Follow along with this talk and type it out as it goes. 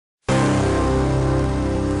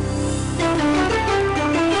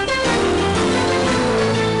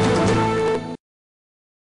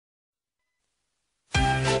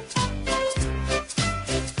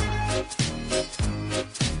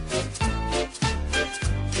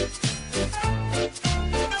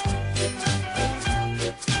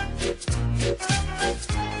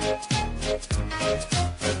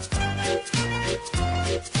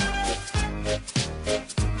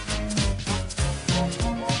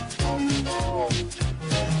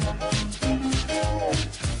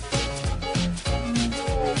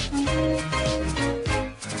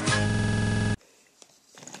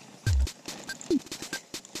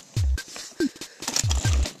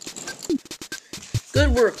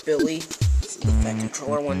Good work, Billy. This is the Fat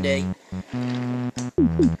Controller one day.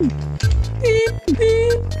 Beep,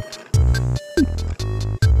 beep.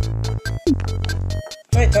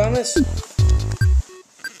 Hi, Thomas.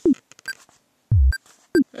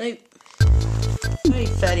 Hi. Hi,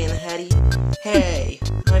 Fatty and the Hattie. Hey,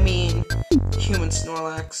 I mean, human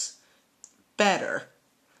Snorlax. Better.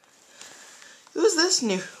 Who's this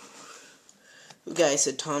new guy,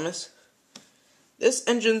 said Thomas. This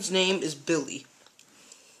engine's name is Bily.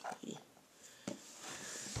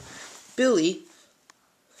 Bily?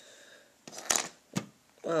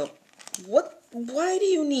 Well, why do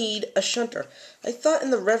you need a shunter? I thought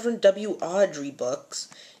in the Reverend W. Audrey books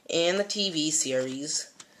and the TV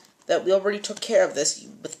series that we already took care of this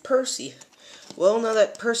with Percy. Well, now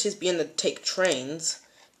that Percy is beginning to take trains,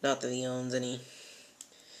 not that he owns any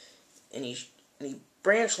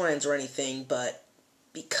branch lines or anything, but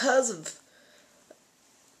because of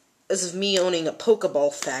me owning a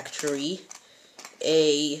Pokeball factory,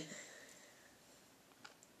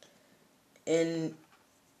 and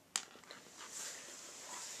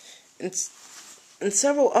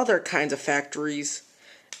several other kinds of factories,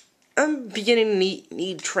 I'm beginning to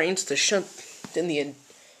need trains to shunt in the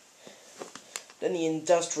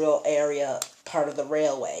industrial area part of the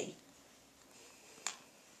railway.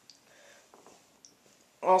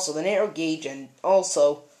 Also, the narrow gauge and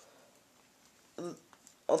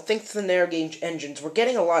thanks to the narrow gauge engines, we're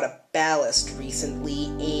getting a lot of ballast recently,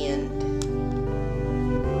 and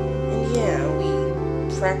yeah, we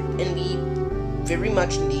very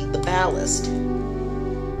much need the ballast.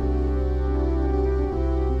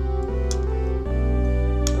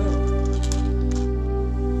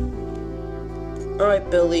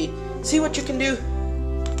 Alright, Billy, see what you can do.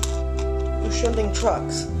 You're shunting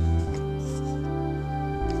trucks.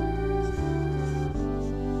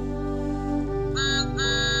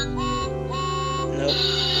 Nope.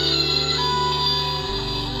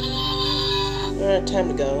 Alright, time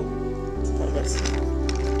to go.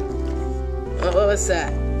 What was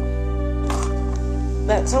that?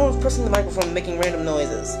 Someone was pressing the microphone and making random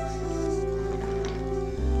noises.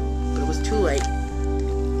 But it was too late.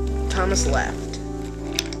 Thomas left.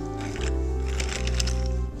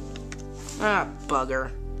 Ah,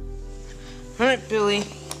 bugger. Alright, Billy.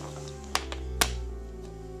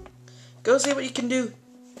 Go see what you can do.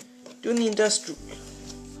 Doing the industrial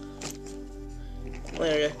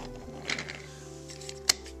area.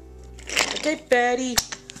 Okay, fatty.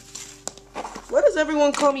 Why does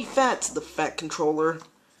everyone call me fat? Said the Fat Controller.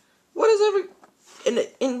 What is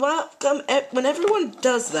when everyone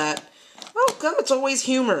does that, oh god, it's always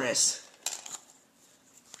humorous.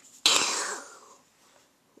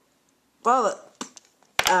 Well,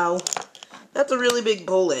 ow. That's a really big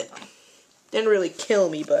bullet. Didn't really kill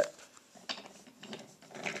me, but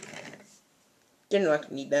didn't knock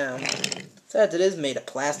me down. Besides, it is made of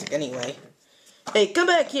plastic anyway. Hey, come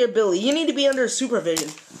back here, Billy. You need to be under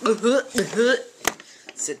supervision.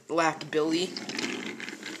 Laughed Billy.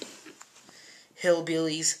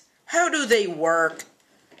 Hillbillies. How do they work?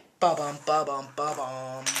 Ba-bum, ba-bum,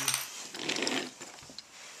 ba-bum.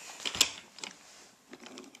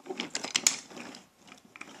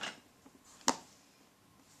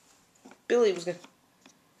 Billy was gonna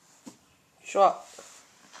show up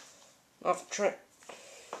off train.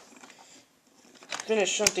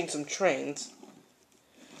 Finish shunting some trains.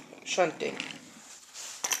 Shunting.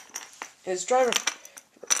 His driver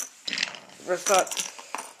thought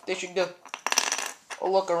they should go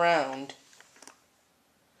look around.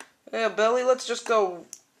 Yeah, Billy, let's just go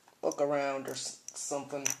look around or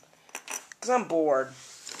something. Because I'm bored.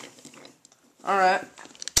 Alright.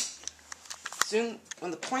 Soon,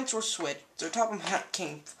 when the points were switched, their top of hat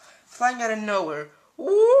came flying out of nowhere.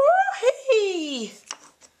 Woo-hee!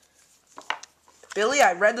 Billy,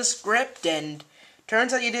 I read the script, and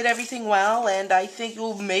turns out you did everything well, and I think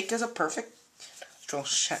you'll make as a perfect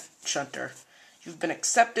shunter. You've been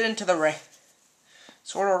accepted into the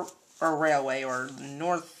railway, or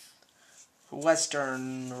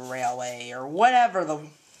Northwestern Railway, or whatever.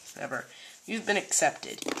 You've been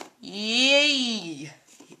accepted. Yay!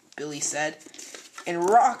 Billy said, and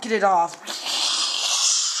rocketed off.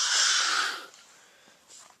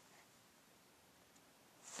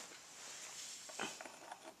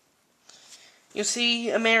 You see,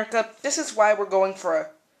 America, this is why we're going for a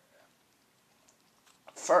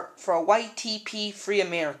YTP free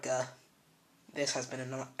America. This has been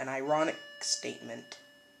an ironic statement.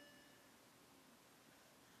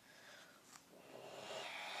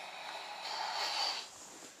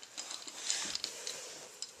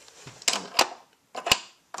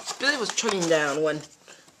 Billy was chugging down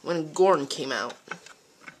when Gordon came out.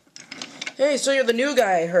 Hey, so you're the new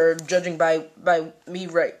guy I heard, judging by me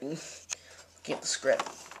writing. Looking at the script.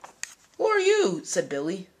 Who are you? Said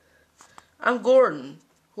Bily. I'm Gordon.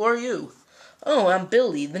 Who are you? Oh, I'm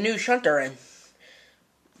Bily, the new shunter and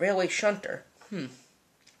railway shunter. You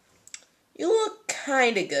look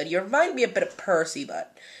kinda good. You remind me a bit of Percy,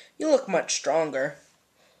 but you look much stronger.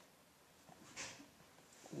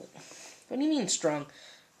 What do you mean strong?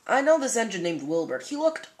 I know this engine named Wilbert. He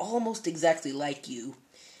looked almost exactly like you.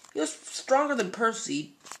 He was stronger than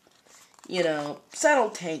Percy. You know, saddle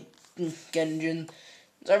tank engines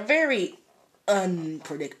are very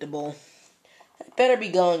unpredictable. I'd better be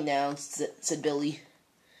going now, said Bily.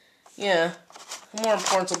 Yeah, more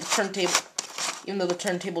important so the turntable, even though the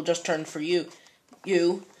turntable just turned for you.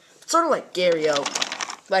 It's sort of like Gary-O.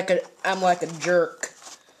 I'm like a jerk.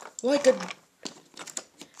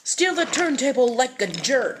 Steal the turntable like a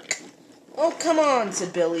jerk. Oh, come on,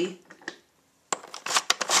 said Bily.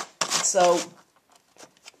 So,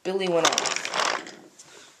 Bily went off.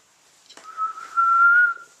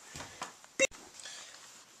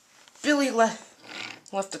 Bily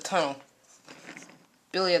left the tunnel.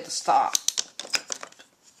 Bily had to stop.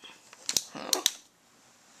 Huh?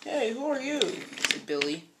 Hey, who are you? Said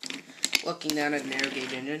Bily, looking down at a narrow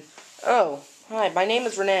gauge engine. Oh, hi, my name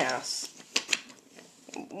is Renas.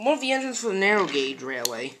 One of the engines for the narrow gauge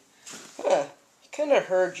railway. Huh, I kinda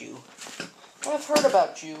heard you. I've heard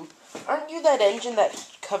about you. Aren't you that engine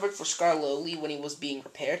that covered for Scarloli when he was being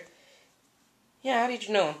repaired? Yeah, how did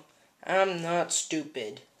you know him? I'm not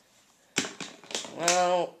stupid.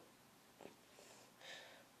 Well,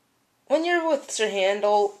 when you're with Sir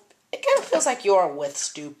Handel, it kind of feels like you're with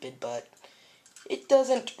stupid, but it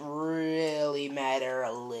doesn't really matter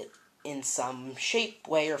in some shape,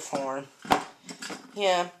 way, or form.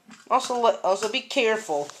 Yeah. Also be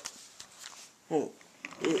careful. It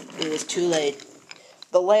was too late.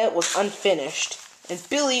 The layout was unfinished, and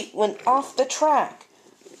Bily went off the track.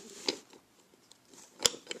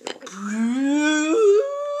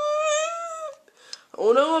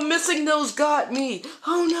 Oh no, a missing nose got me.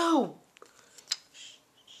 Oh no.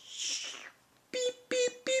 Beep,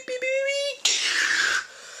 beep, beep, beep, beep,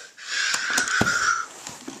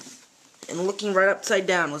 beep. And looking right upside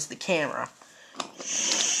down was the camera.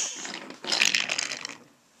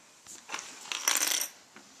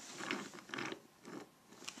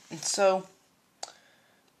 And so,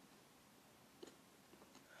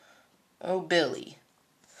 oh, Bily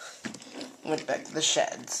went back to the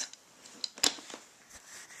sheds.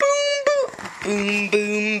 Boom,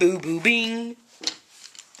 boom, boo, boo, bing.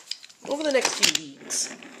 Over the next few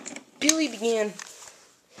weeks, Bily began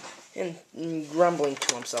grumbling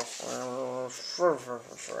to himself.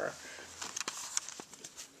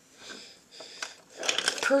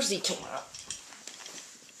 Percy came up.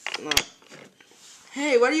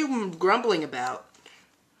 Hey, what are you grumbling about?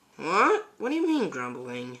 What? What do you mean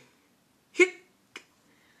grumbling?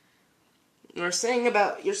 You're saying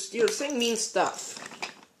mean stuff.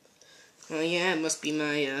 Oh yeah, it must be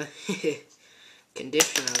my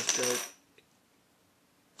condition I was so.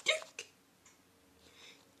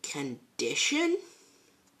 Condition?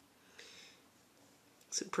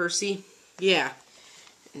 Said Percy. Yeah.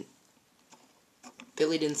 And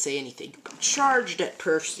Bily didn't say anything, but charged at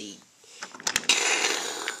Percy.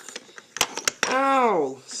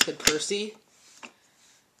 Ow, said Percy.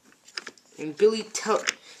 And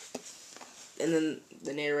and then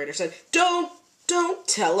the narrator said, Don't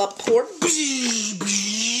teleport.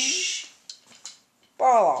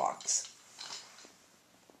 Bollocks.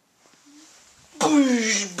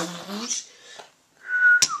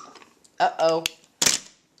 Uh-oh.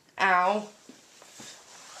 Ow.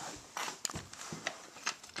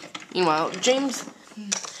 Meanwhile, James,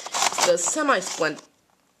 the semi-splint.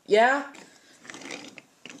 Yeah?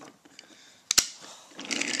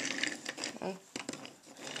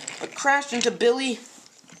 But crashed into Billy's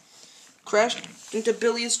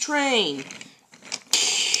train.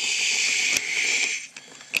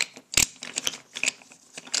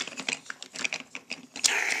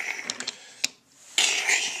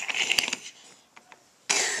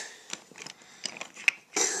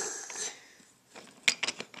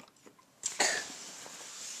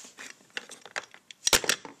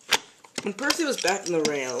 When Percy was back in the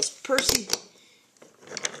rails, Percy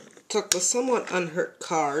took the somewhat unhurt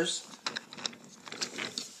cars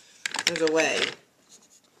and away.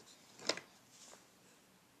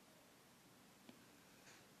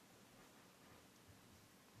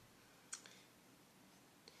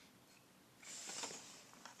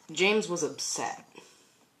 James was upset.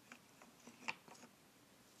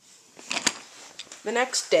 The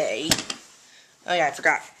next day, oh yeah, I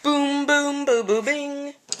forgot. Boom, boom, boo, boo,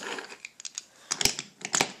 bing.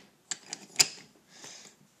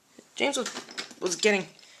 James was getting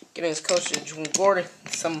his postage when Gordon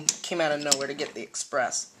came out of nowhere to get the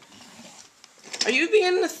express. Are you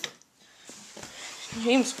being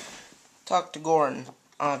James talked to Gordon,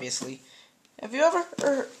 obviously. Have you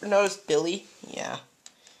ever noticed Bily? Yeah.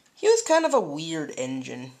 He was kind of a weird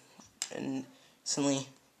engine. And suddenly,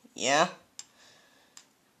 yeah.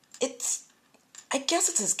 I guess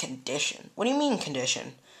it's his condition. What do you mean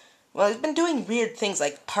condition? Well, he's been doing weird things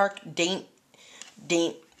like park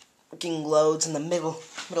working loads in the middle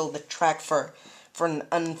of the track for an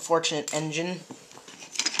unfortunate engine.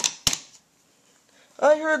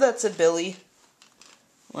 I heard that, said Bily.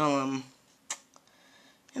 Well,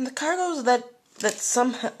 and the cargoes that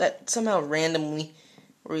somehow randomly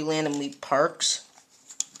parks.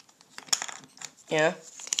 Yeah,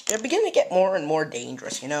 they're beginning to get more and more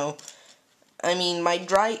dangerous. You know, I mean,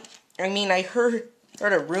 I heard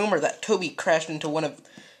a rumor that Toby crashed into one of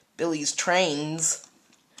Billy's trains,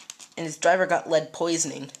 and his driver got lead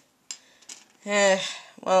poisoning.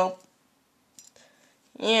 Well,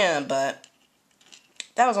 yeah, but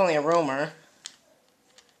that was only a rumor.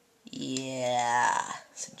 Yeah,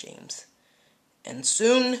 said James. And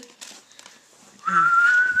soon,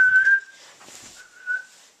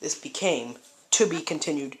 this became to be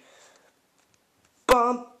continued.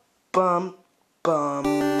 Bum, bum,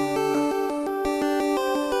 bum.